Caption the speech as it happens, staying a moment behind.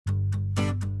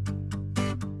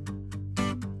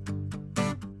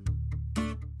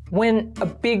When a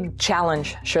big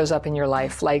challenge shows up in your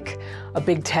life, like a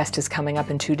big test is coming up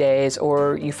in 2 days,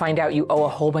 or you find out you owe a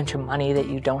whole bunch of money that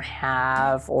you don't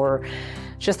have, or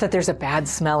just that there's a bad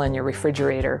smell in your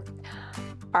refrigerator,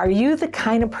 are you the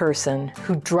kind of person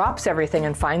who drops everything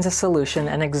and finds a solution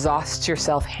and exhausts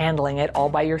yourself handling it all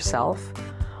by yourself?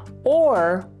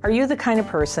 Or are you the kind of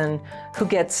person who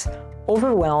gets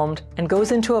overwhelmed and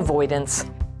goes into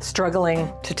avoidance, struggling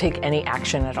to take any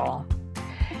action at all?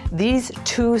 These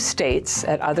two states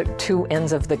at two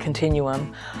ends of the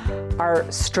continuum are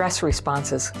stress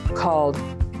responses called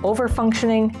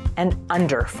overfunctioning and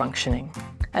underfunctioning.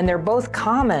 And they're both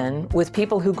common with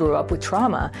people who grew up with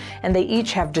trauma, and they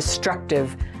each have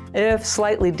destructive, if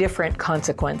slightly different,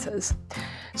 consequences.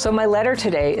 So my letter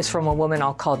today is from a woman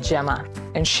I'll call Gemma,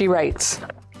 and she writes,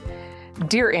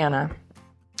 "Dear Anna,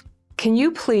 can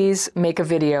you please make a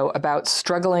video about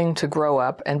struggling to grow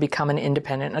up and become an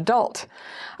independent adult?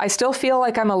 I still feel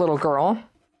like I'm a little girl,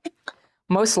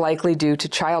 most likely due to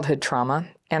childhood trauma,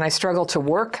 and I struggle to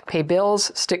work, pay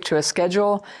bills, stick to a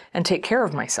schedule, and take care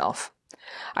of myself.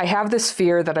 I have this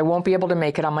fear that I won't be able to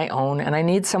make it on my own, and I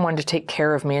need someone to take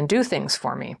care of me and do things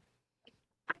for me."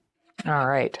 All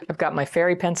right, I've got my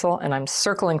fairy pencil and I'm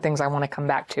circling things I want to come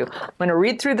back to. I'm going to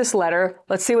read through this letter.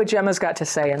 Let's see what Gemma's got to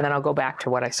say, and then I'll go back to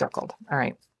what I circled. All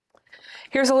right.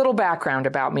 "Here's a little background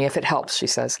about me if it helps," she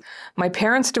says. "My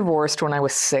parents divorced when I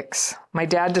was 6. My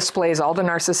dad displays all the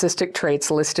narcissistic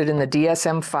traits listed in the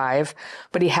DSM-5,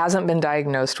 but he hasn't been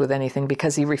diagnosed with anything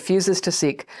because he refuses to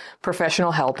seek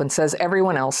professional help and says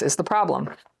everyone else is the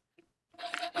problem.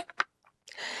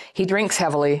 He drinks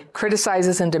heavily,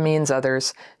 criticizes and demeans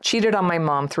others, cheated on my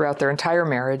mom throughout their entire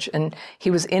marriage, and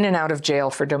he was in and out of jail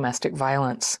for domestic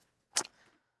violence.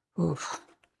 Oof.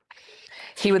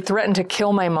 He would threaten to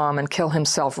kill my mom and kill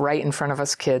himself right in front of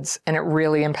us kids, and it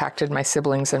really impacted my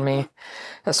siblings and me,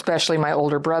 especially my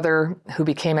older brother, who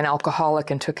became an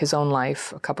alcoholic and took his own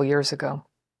life a couple years ago.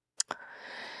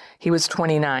 He was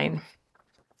 29.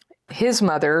 His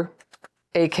mother,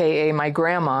 aka my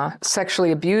grandma,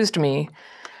 sexually abused me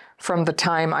from the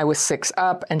time I was 6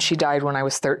 up, and she died when I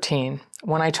was 13.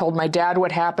 When I told my dad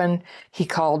what happened, he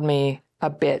called me a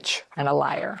bitch and a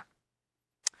liar.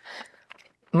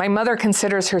 My mother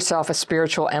considers herself a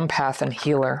spiritual empath and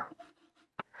healer.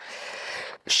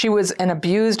 She was an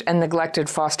abused and neglected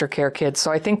foster care kid,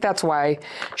 so I think that's why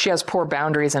she has poor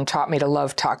boundaries and taught me to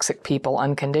love toxic people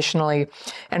unconditionally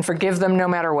and forgive them no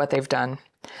matter what they've done.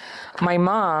 My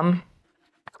mom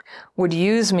would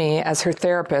use me as her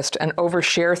therapist and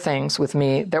overshare things with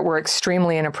me that were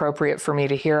extremely inappropriate for me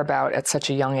to hear about at such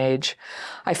a young age.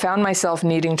 I found myself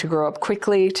needing to grow up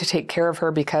quickly to take care of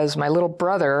her because my little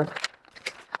brother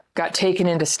got taken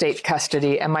into state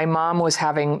custody, and my mom was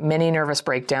having many nervous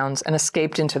breakdowns and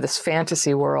escaped into this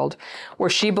fantasy world where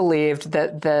she believed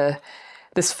that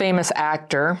this famous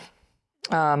actor,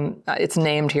 it's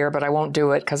named here, but I won't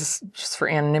do it because just for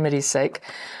anonymity's sake,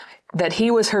 that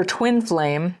he was her twin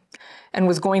flame and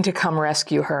was going to come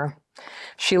rescue her.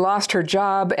 She lost her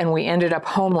job, and we ended up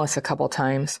homeless a couple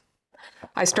times.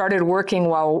 I started working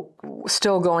while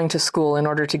still going to school in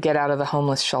order to get out of the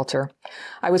homeless shelter.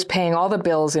 I was paying all the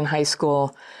bills in high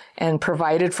school and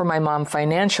provided for my mom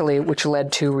financially, which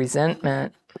led to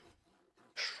resentment.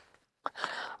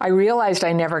 I realized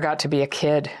I never got to be a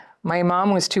kid. My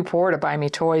mom was too poor to buy me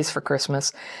toys for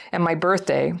Christmas and my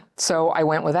birthday, so I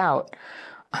went without.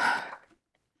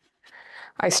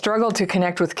 I struggled to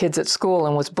connect with kids at school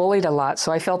and was bullied a lot,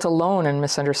 so I felt alone and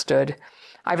misunderstood.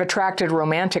 I've attracted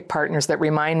romantic partners that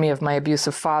remind me of my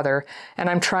abusive father, and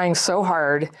I'm trying so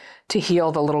hard to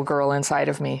heal the little girl inside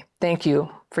of me. Thank you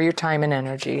for your time and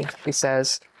energy," he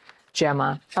says.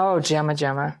 Gemma. Oh,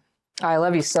 Gemma. I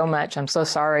love you so much. I'm so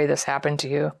sorry this happened to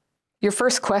you. Your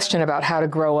first question about how to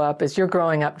grow up is you're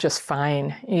growing up just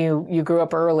fine. You grew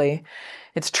up early.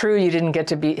 It's true you didn't get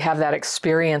to have that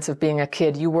experience of being a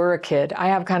kid. You were a kid. I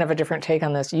have kind of a different take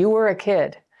on this. You were a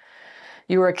kid.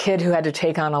 You were a kid who had to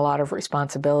take on a lot of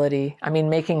responsibility. I mean,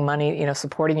 making money,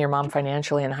 supporting your mom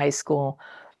financially in high school,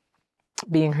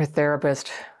 being her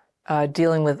therapist,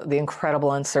 dealing with the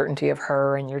incredible uncertainty of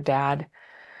her and your dad.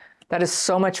 That is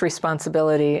so much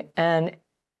responsibility. And,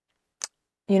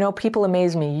 people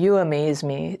amaze me. You amaze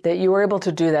me that you were able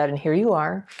to do that. And here you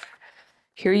are.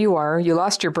 Here you are. You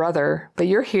lost your brother, but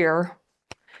you're here.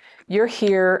 You're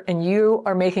here and you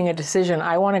are making a decision.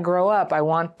 I want to grow up. I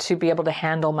want to be able to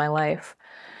handle my life.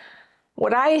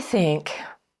 What I think,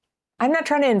 I'm not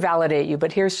trying to invalidate you,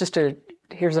 but here's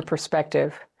a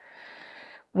perspective.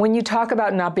 When you talk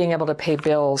about not being able to pay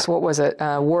bills, what was it?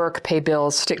 Work, pay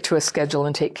bills, stick to a schedule,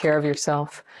 and take care of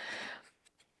yourself.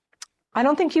 I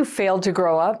don't think you failed to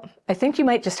grow up. I think you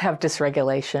might just have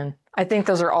dysregulation. I think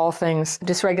those are all things,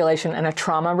 dysregulation and a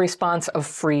trauma response of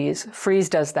freeze. Freeze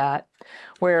does that,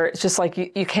 where it's just like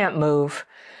you can't move.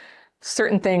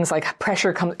 Certain things like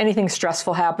pressure comes, anything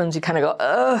stressful happens, you kind of go,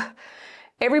 ugh.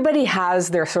 Everybody has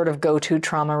their sort of go-to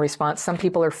trauma response. Some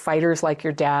people are fighters like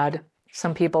your dad.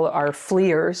 Some people are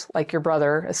fleers like your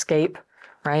brother, escape,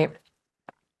 right?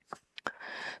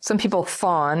 Some people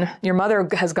fawn. Your mother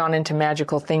has gone into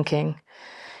magical thinking.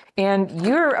 And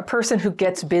you're a person who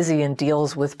gets busy and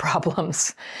deals with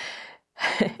problems.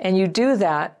 And you do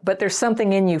that, but there's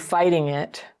something in you fighting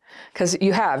it. Because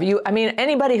I mean,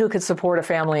 anybody who could support a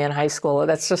family in high school,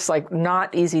 that's just like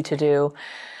not easy to do.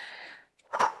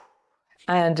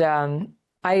 And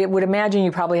I would imagine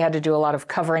you probably had to do a lot of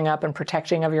covering up and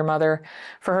protecting of your mother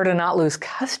for her to not lose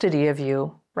custody of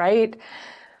you, right?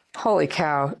 Holy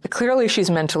cow. Clearly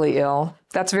she's mentally ill.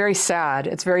 That's very sad.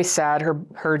 It's very sad.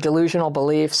 Her delusional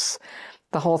beliefs,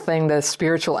 the whole thing, the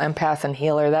spiritual empath and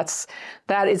healer,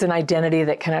 that is an identity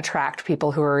that can attract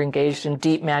people who are engaged in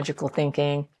deep magical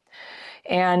thinking.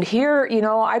 And here,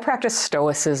 I practice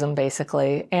Stoicism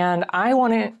basically, and I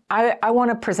want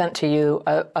to present to you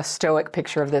a Stoic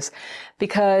picture of this,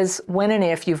 because when and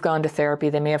if you've gone to therapy,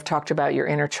 they may have talked about your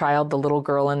inner child, the little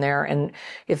girl in there, and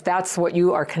if that's what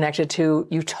you are connected to,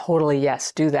 you totally,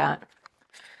 yes, do that.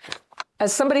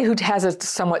 As somebody who has a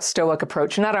somewhat Stoic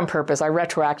approach, not on purpose, I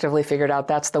retroactively figured out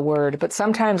that's the word, but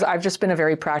sometimes I've just been a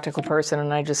very practical person,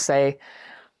 and I just say,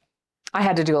 I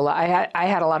had to do a lot. I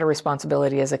had a lot of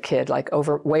responsibility as a kid, like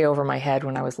way over my head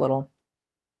when I was little.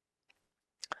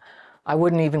 I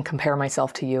wouldn't even compare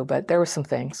myself to you, but there were some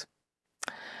things.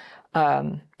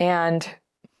 And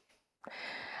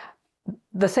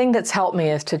the thing that's helped me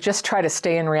is to just try to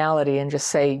stay in reality and just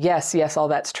say, yes, all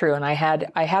that's true. And I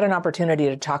had an opportunity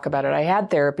to talk about it. I had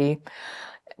therapy.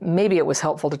 Maybe it was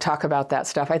helpful to talk about that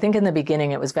stuff. I think in the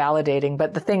beginning it was validating,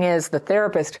 but the thing is, the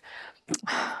therapist,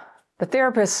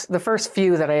 the first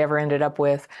few that I ever ended up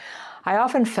with, I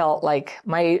often felt like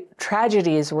my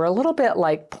tragedies were a little bit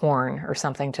like porn or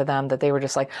something to them, that they were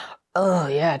just like, oh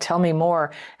yeah, tell me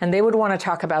more. And they would want to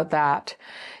talk about that.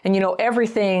 And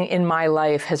everything in my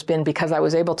life has been because I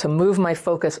was able to move my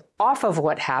focus off of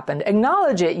what happened,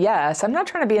 acknowledge it, yes, I'm not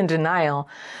trying to be in denial,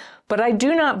 but I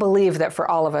do not believe that for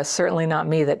all of us, certainly not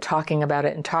me, that talking about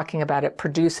it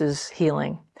produces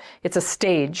healing. It's a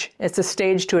stage. It's a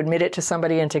stage to admit it to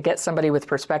somebody and to get somebody with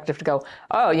perspective to go,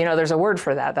 oh, there's a word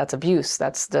for that. That's abuse.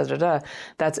 That's da-da-da.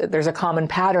 There's a common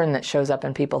pattern that shows up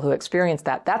in people who experience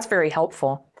that. That's very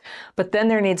helpful. But then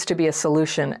there needs to be a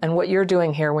solution. And what you're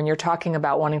doing here when you're talking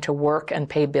about wanting to work and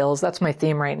pay bills, that's my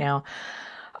theme right now.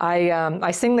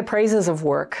 I sing the praises of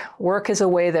work. Work is a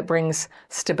way that brings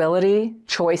stability,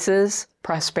 choices,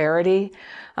 prosperity,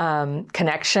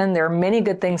 connection. There are many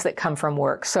good things that come from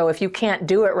work. So if you can't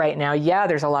do it right now, yeah,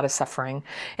 there's a lot of suffering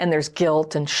and there's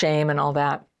guilt and shame and all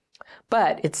that.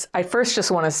 But I first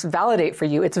just want to validate for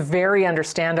you, it's very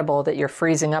understandable that you're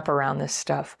freezing up around this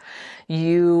stuff.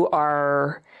 You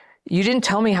didn't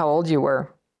tell me how old you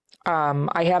were.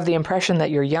 I have the impression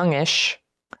that you're youngish,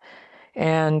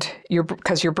 and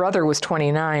because your brother was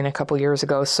 29 a couple years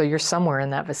ago, so you're somewhere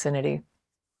in that vicinity.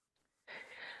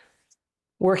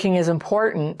 Working is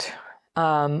important,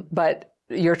 but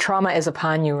your trauma is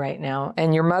upon you right now.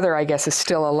 And your mother, I guess, is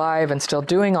still alive and still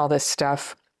doing all this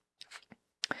stuff.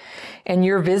 And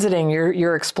you're visiting,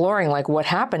 you're exploring like what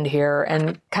happened here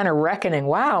and kind of reckoning,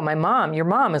 wow, your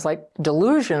mom is like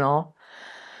delusional.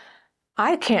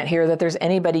 I can't hear that there's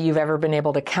anybody you've ever been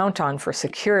able to count on for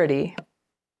security.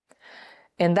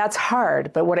 And that's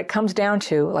hard, but what it comes down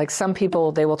to, like some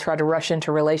people, they will try to rush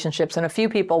into relationships, and a few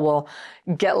people will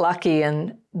get lucky,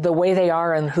 and the way they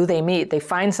are and who they meet, they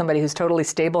find somebody who's totally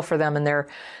stable for them, and they're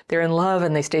in love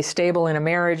and they stay stable in a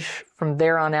marriage from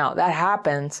there on out. That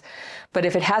happens. But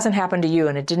if it hasn't happened to you,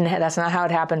 and that's not how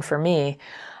it happened for me,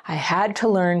 I had to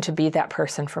learn to be that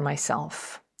person for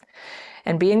myself.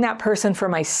 And being that person for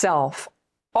myself,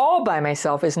 all by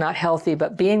myself, is not healthy,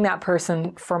 but being that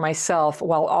person for myself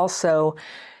while also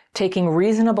taking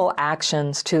reasonable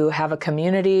actions to have a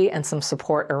community and some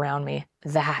support around me,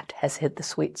 that has hit the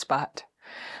sweet spot.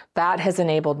 That has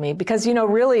enabled me because,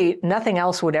 really nothing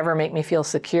else would ever make me feel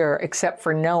secure except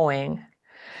for knowing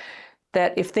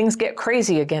that if things get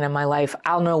crazy again in my life,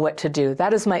 I'll know what to do.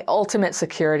 That is my ultimate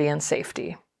security and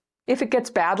safety. If it gets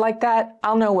bad like that,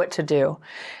 I'll know what to do.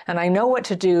 And I know what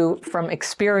to do from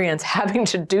experience, having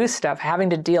to do stuff, having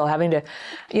to deal,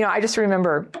 I just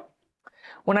remember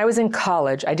When I was in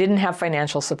college, I didn't have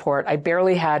financial support. I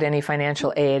barely had any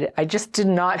financial aid. I just did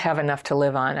not have enough to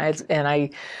live on. I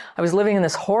was living in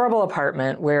this horrible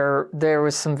apartment where there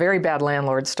was some very bad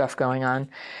landlord stuff going on.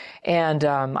 And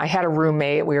I had a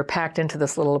roommate. We were packed into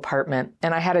this little apartment.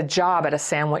 And I had a job at a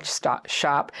sandwich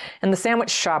shop. And the sandwich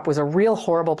shop was a real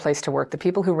horrible place to work. The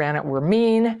people who ran it were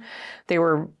mean. They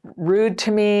were rude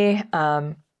to me.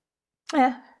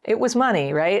 It was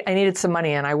money, right? I needed some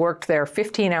money, and I worked there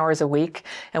 15 hours a week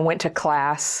and went to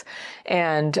class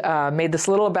and made this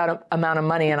little amount of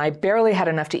money, and I barely had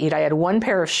enough to eat. I had one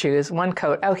pair of shoes, one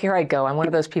coat. Oh, here I go. I'm one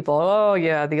of those people. Oh,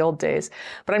 yeah, the old days.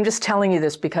 But I'm just telling you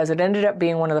this because it ended up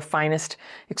being one of the finest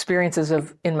experiences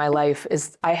in my life.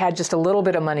 Is I had just a little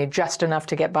bit of money, just enough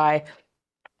to get by.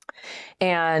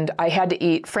 And I had to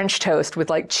eat French toast with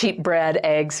like cheap bread,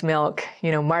 eggs, milk,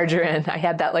 margarine. I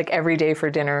had that like every day for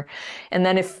dinner. And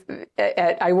then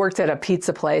I worked at a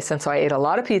pizza place, and so I ate a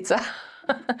lot of pizza.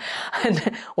 And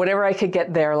whatever I could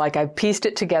get there, like I pieced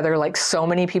it together like so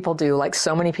many people do, like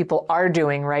so many people are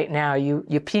doing right now. You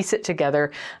piece it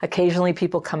together. Occasionally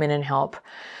people come in and help.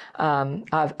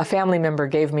 A family member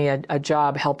gave me a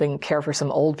job helping care for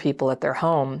some old people at their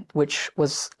home, which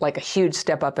was like a huge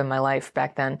step up in my life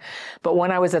back then. But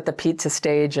when I was at the pizza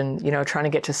stage and, trying to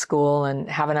get to school and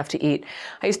have enough to eat,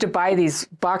 I used to buy these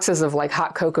boxes of like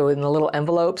hot cocoa in the little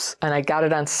envelopes, and I got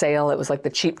it on sale. It was like the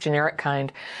cheap generic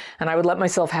kind. And I would let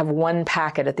myself have one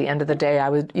packet at the end of the day. I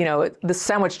would, the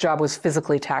sandwich job was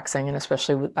physically taxing, and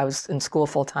especially I was in school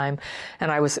full time, and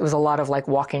it was a lot of like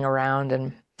walking around,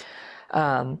 and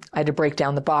I had to break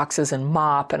down the boxes and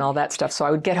mop and all that stuff. So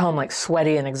I would get home like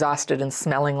sweaty and exhausted and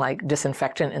smelling like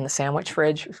disinfectant in the sandwich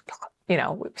fridge.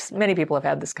 Many people have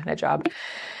had this kind of job.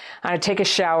 I'd take a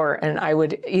shower and I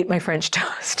would eat my French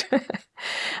toast.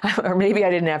 Or maybe I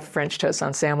didn't have French toast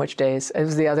on sandwich days. It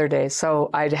was the other days. So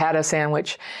I'd had a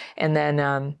sandwich, and then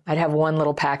I'd have one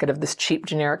little packet of this cheap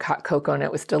generic hot cocoa, and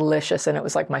it was delicious, and it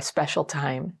was like my special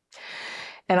time.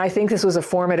 And I think this was a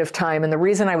formative time. And the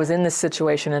reason I was in this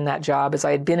situation in that job is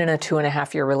I had been in a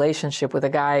 2.5-year relationship with a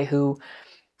guy who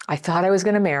I thought I was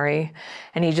going to marry.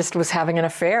 And he just was having an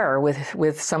affair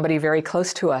with somebody very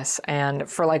close to us, and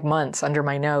for like months under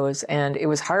my nose. And it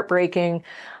was heartbreaking.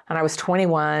 And I was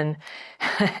 21.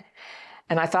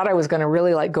 And I thought I was going to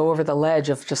really like go over the ledge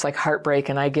of just like heartbreak,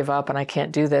 and I give up and I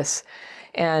can't do this.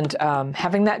 And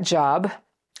having that job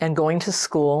and going to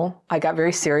school, I got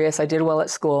very serious. I did well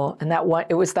at school. And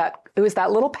it was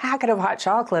that little packet of hot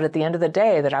chocolate at the end of the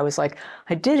day that I was like,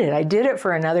 I did it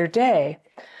for another day.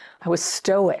 I was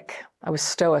stoic. I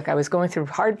was going through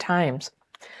hard times.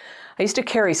 I used to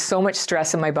carry so much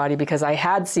stress in my body because I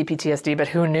had CPTSD, but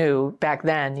who knew back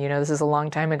then? This is a long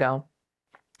time ago.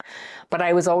 But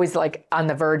I was always like on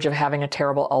the verge of having a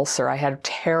terrible ulcer. I had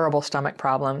terrible stomach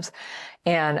problems.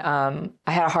 And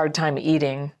I had a hard time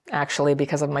eating, actually,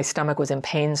 because my stomach was in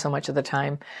pain so much of the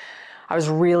time. I was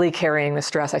really carrying the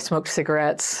stress. I smoked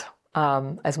cigarettes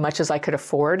as much as I could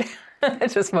afford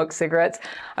to smoke cigarettes.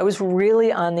 I was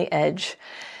really on the edge.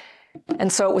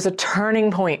 And so it was a turning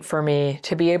point for me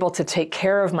to be able to take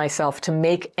care of myself, to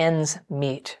make ends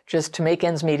meet, just to make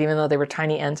ends meet, even though they were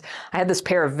tiny ends. I had this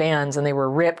pair of Vans and they were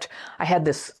ripped. I had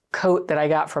this coat that I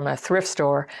got from a thrift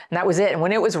store, and that was it. And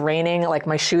when it was raining, like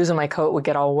my shoes and my coat would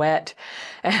get all wet.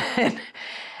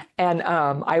 And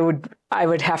I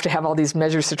would have to have all these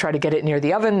measures to try to get it near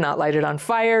the oven, not light it on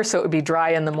fire, so it would be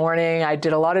dry in the morning. I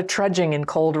did a lot of trudging in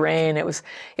cold rain. It was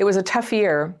a tough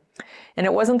year. And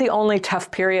it wasn't the only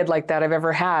tough period like that I've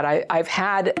ever had. I've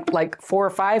had like 4 or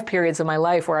 5 periods of my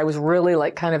life where I was really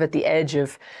like kind of at the edge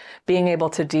of being able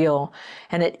to deal.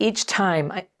 And at each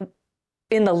time,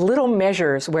 in the little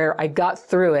measures where I got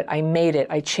through it, I made it,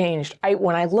 I changed.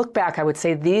 When I look back, I would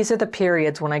say these are the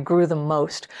periods when I grew the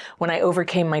most, when I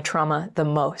overcame my trauma the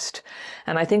most.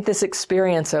 And I think this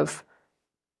experience of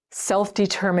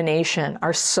self-determination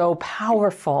are so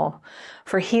powerful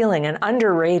for healing and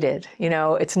underrated.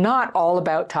 It's not all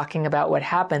about talking about what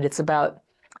happened. It's about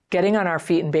getting on our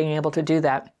feet and being able to do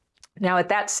that. Now, at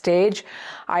that stage,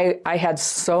 I had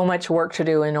so much work to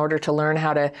do in order to learn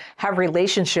how to have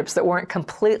relationships that weren't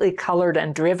completely colored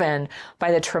and driven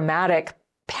by the traumatic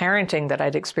parenting that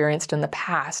I'd experienced in the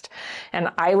past. And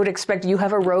I would expect you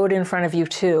have a road in front of you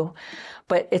too.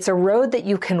 But it's a road that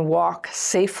you can walk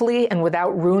safely and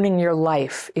without ruining your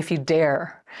life if you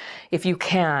dare, if you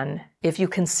can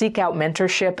seek out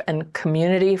mentorship and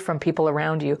community from people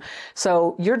around you.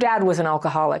 So your dad was an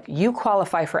alcoholic. You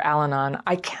qualify for Al-Anon.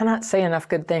 I cannot say enough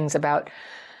good things about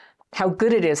how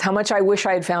good it is, how much I wish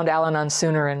I had found Al-Anon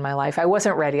sooner in my life. I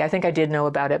wasn't ready. I think I did know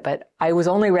about it, but I was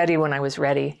only ready when I was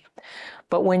ready.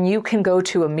 But when you can go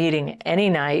to a meeting any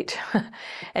night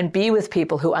and be with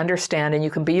people who understand, and you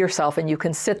can be yourself, and you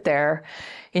can sit there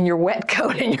in your wet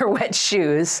coat and your wet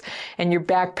shoes and your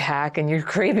backpack, and you're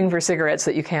craving for cigarettes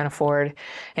that you can't afford,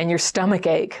 and your stomach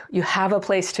ache, you have a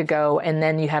place to go. And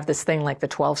then you have this thing like the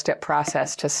 12-step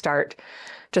process to start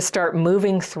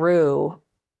moving through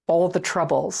all the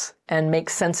troubles and make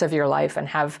sense of your life and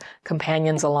have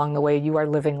companions along the way. You are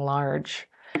living large.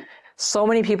 So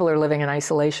many people are living in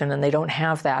isolation and they don't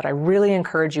have that. I really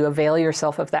encourage you, avail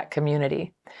yourself of that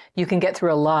community. You can get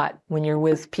through a lot when you're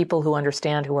with people who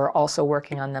understand, who are also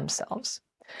working on themselves.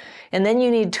 And then you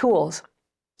need tools.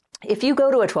 If you go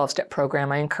to a 12-step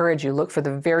program, I encourage you, look for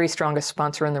the very strongest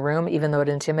sponsor in the room, even though it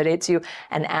intimidates you,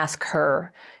 and ask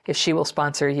her if she will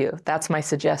sponsor you. That's my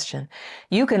suggestion.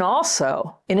 You can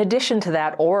also, in addition to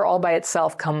that, or all by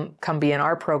itself, come be in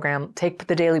our program, take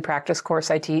the daily practice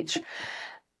course I teach.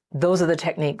 Those are the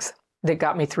techniques that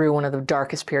got me through one of the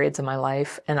darkest periods of my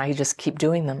life, and I just keep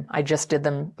doing them. I just did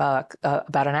them about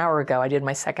an hour ago. I did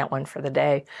my second one for the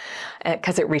day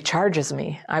because it recharges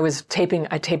me. I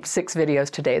taped 6 videos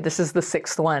today. This is the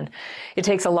 6th one. It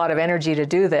takes a lot of energy to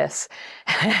do this.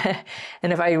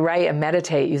 And if I write and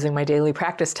meditate using my daily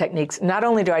practice techniques, not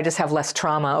only do I just have less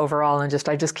trauma overall, and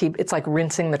it's like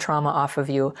rinsing the trauma off of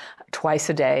you twice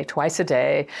a day,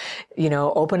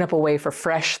 open up a way for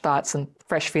fresh thoughts and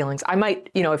fresh feelings. I might,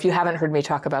 if you haven't heard me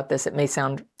talk about this, it may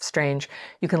sound strange.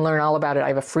 You can learn all about it. I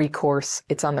have a free course.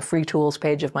 It's on the free tools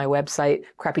page of my website,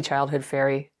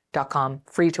 crappychildhoodfairy.com,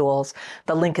 free tools.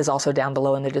 The link is also down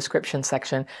below in the description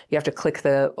section. You have to click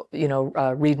the,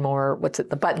 read more,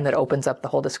 the button that opens up the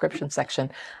whole description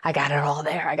section. I got it all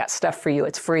there. I got stuff for you.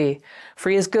 It's free.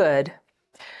 Free is good.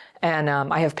 And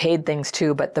I have paid things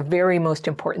too, but the very most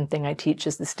important thing I teach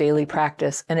is this daily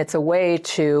practice. And it's a way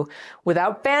to,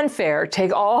 without fanfare,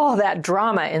 take all that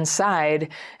drama inside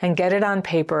and get it on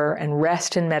paper and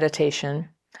rest in meditation.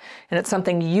 And it's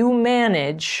something you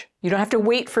manage. You don't have to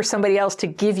wait for somebody else to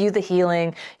give you the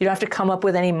healing. You don't have to come up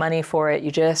with any money for it.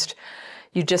 You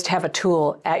just have a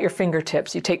tool at your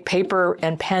fingertips. You take paper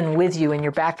and pen with you in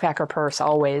your backpack or purse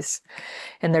always.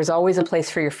 And there's always a place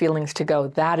for your feelings to go.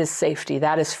 That is safety.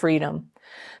 That is freedom.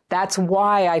 That's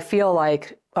why I feel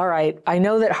like, all right, I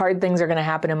know that hard things are going to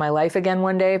happen in my life again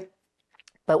one day,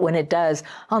 but when it does,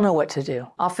 I'll know what to do.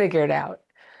 I'll figure it out.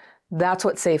 That's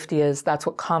what safety is. That's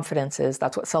what confidence is.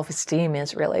 That's what self-esteem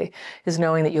is, really, is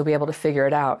knowing that you'll be able to figure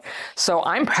it out. So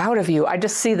I'm proud of you. I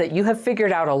just see that you have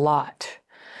figured out a lot.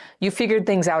 You figured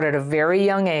things out at a very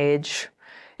young age,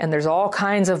 and there's all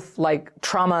kinds of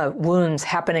trauma wounds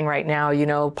happening right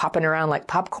now, popping around like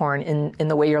popcorn in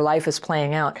the way your life is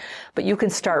playing out. But you can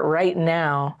start right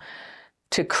now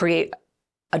to create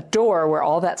a door where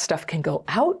all that stuff can go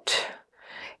out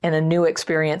and a new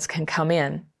experience can come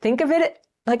in. Think of it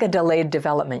like a delayed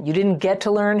development. You didn't get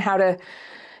to learn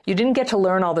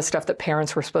all the stuff that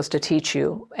parents were supposed to teach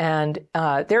you. And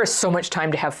there is so much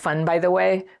time to have fun, by the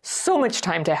way. So much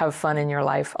time to have fun in your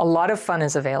life. A lot of fun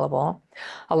is available.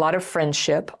 A lot of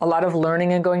friendship, a lot of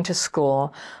learning and going to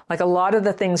school. Like a lot of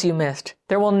the things you missed.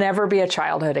 There will never be a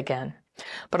childhood again.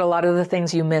 But a lot of the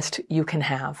things you missed, you can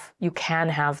have. You can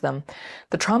have them.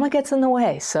 The trauma gets in the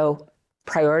way. So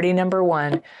priority number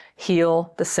 1,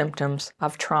 heal the symptoms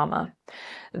of trauma.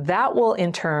 That will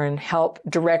in turn help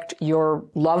direct your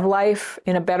love life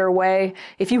in a better way.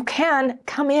 If you can,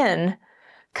 come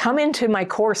into my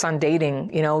course on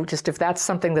dating, just if that's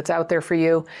something that's out there for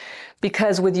you,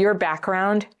 because with your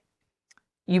background,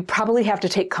 you probably have to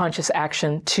take conscious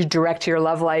action to direct your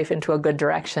love life into a good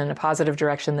direction, a positive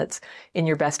direction that's in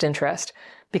your best interest.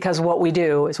 Because what we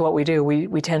do is what we do.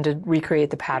 We tend to recreate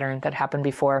the pattern that happened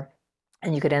before.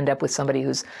 And you could end up with somebody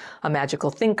who's a magical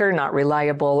thinker, not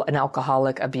reliable, an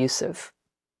alcoholic, abusive.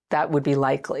 That would be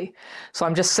likely. So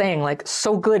I'm just saying,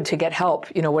 so good to get help,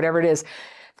 whatever it is.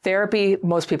 Therapy,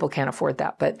 most people can't afford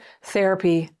that, but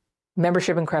therapy,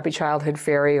 membership in Crappy Childhood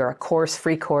Fairy, or a course,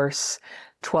 free course,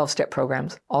 12-step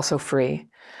programs, also free.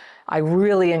 I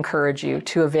really encourage you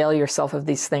to avail yourself of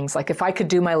these things. If I could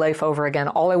do my life over again,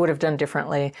 all I would have done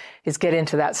differently is get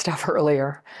into that stuff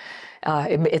earlier.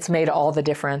 It's made all the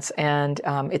difference, and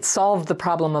it solved the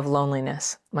problem of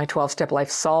loneliness. My 12-step life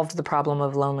solved the problem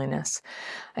of loneliness.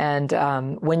 And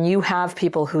when you have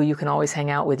people who you can always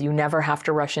hang out with, you never have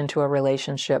to rush into a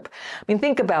relationship. I mean,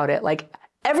 think about it.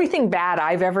 Everything bad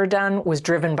I've ever done was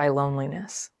driven by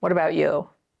loneliness. What about you,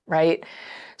 right?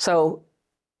 So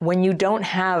when you don't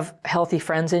have healthy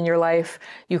friends in your life,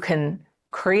 you can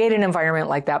create an environment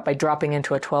like that by dropping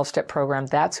into a 12-step program.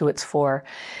 That's who it's for.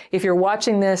 If you're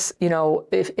watching this,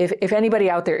 if anybody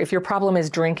out there, if your problem is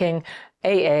drinking,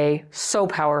 AA, so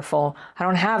powerful. I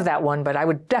don't have that one, but I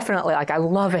would definitely, I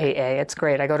love AA. It's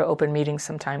great. I go to open meetings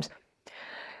sometimes.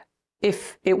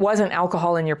 If it wasn't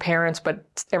alcohol in your parents, but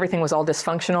everything was all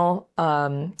dysfunctional,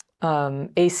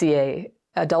 ACA,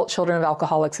 Adult Children of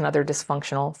Alcoholics and Other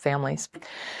Dysfunctional Families.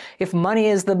 If money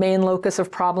is the main locus of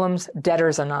problems,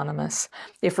 Debtors Anonymous.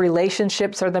 If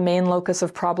relationships are the main locus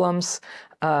of problems,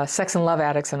 Sex and Love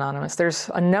Addicts Anonymous. There's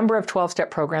a number of 12-step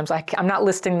programs. I'm not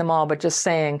listing them all, but just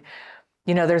saying,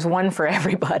 there's one for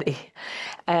everybody.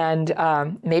 And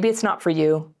maybe it's not for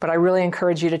you, but I really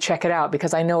encourage you to check it out,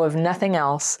 because I know of nothing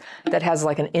else that has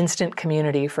like an instant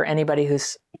community for anybody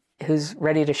who's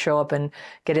ready to show up and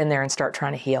get in there and start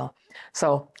trying to heal.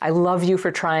 So I love you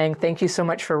for trying. Thank you so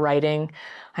much for writing.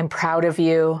 I'm proud of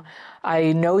you.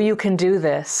 I know you can do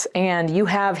this. And you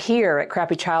have here at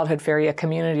Crappy Childhood Fairy a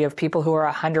community of people who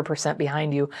are 100%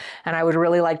 behind you. And I would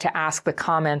really like to ask the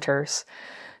commenters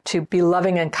to be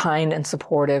loving and kind and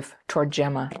supportive toward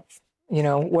Gemma.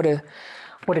 What a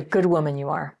good woman you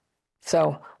are.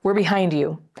 So we're behind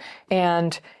you.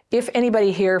 And if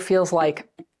anybody here feels like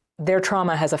their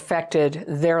trauma has affected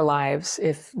their lives,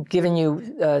 if giving you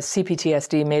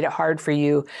CPTSD made it hard for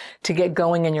you to get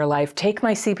going in your life, take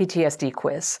my CPTSD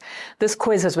quiz. This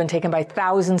quiz has been taken by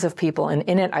thousands of people, and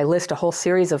in it I list a whole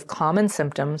series of common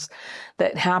symptoms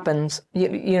that happens.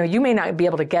 You may not be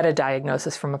able to get a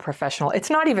diagnosis from a professional. It's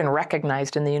not even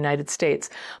recognized in the United States,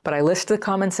 but I list the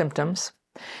common symptoms.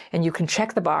 And you can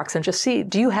check the box and just see,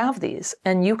 do you have these?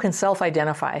 And you can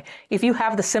self-identify. If you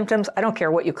have the symptoms, I don't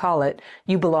care what you call it,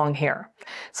 you belong here.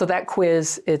 So that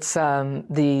quiz, it's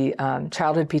the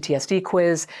Childhood PTSD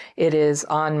quiz. It is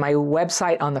on my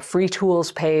website on the free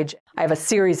tools page. I have a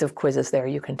series of quizzes there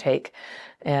you can take.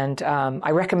 And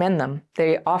I recommend them.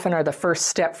 They often are the first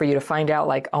step for you to find out,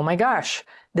 like, oh my gosh,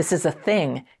 this is a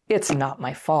thing. It's not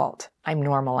my fault. I'm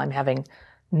normal. I'm having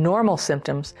normal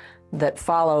symptoms that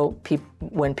follow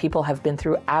when people have been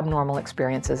through abnormal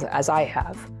experiences, as I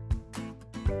have.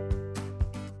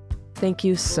 Thank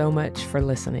you so much for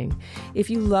listening. If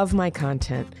you love my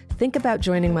content, think about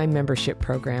joining my membership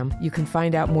program. You can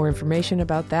find out more information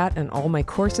about that and all my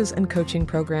courses and coaching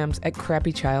programs at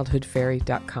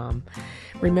crappychildhoodfairy.com.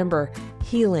 Remember,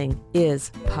 healing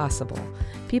is possible.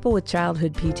 People with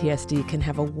childhood PTSD can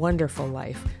have a wonderful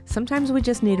life. Sometimes we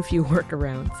just need a few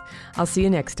workarounds. I'll see you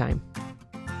next time.